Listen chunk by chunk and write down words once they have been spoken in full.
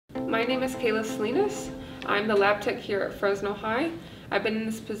My name is Kaylah Salinas. I'm the lab tech here at Fresno High. I've been in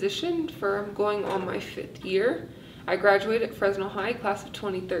this position for going on my 5th year. I graduated Fresno High, class of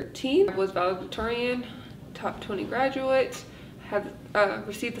 2013. I was valedictorian, top 20 graduates, had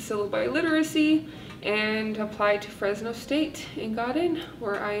received the syllabi literacy, and applied to Fresno State and got in,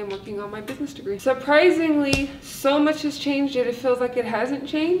 where I am working on my business degree. Surprisingly, so much has changed yet it feels like it hasn't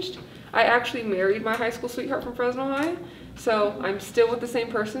changed. I actually married my high school sweetheart from Fresno High, so I'm still with the same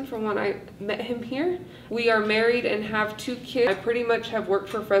person from when I met him here. We are married and have 2 kids. I pretty much have worked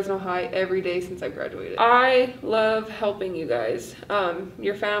for Fresno High every day since I graduated. I love helping you guys,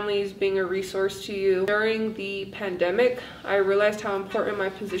 your families, being a resource to you. During the pandemic, I realized how important my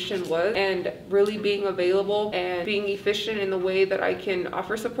position was, and really being available and being efficient in the way that I can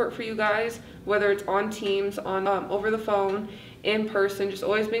offer support for you guys, whether it's on Teams, on over the phone, in person, just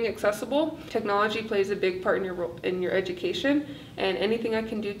always being accessible. Technology plays a big part in your education, and anything I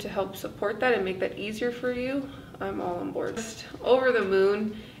can do to help support that and make that easier for you, I'm all on board. Just over the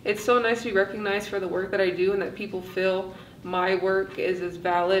moon. It's so nice to be recognized for the work that I do and that people feel my work is as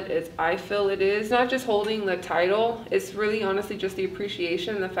valid as I feel it is. It's not just holding the title, it's really honestly just the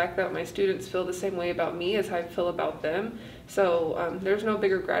appreciation and the fact that my students feel the same way about me as I feel about them. So there's no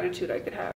bigger gratitude I could have.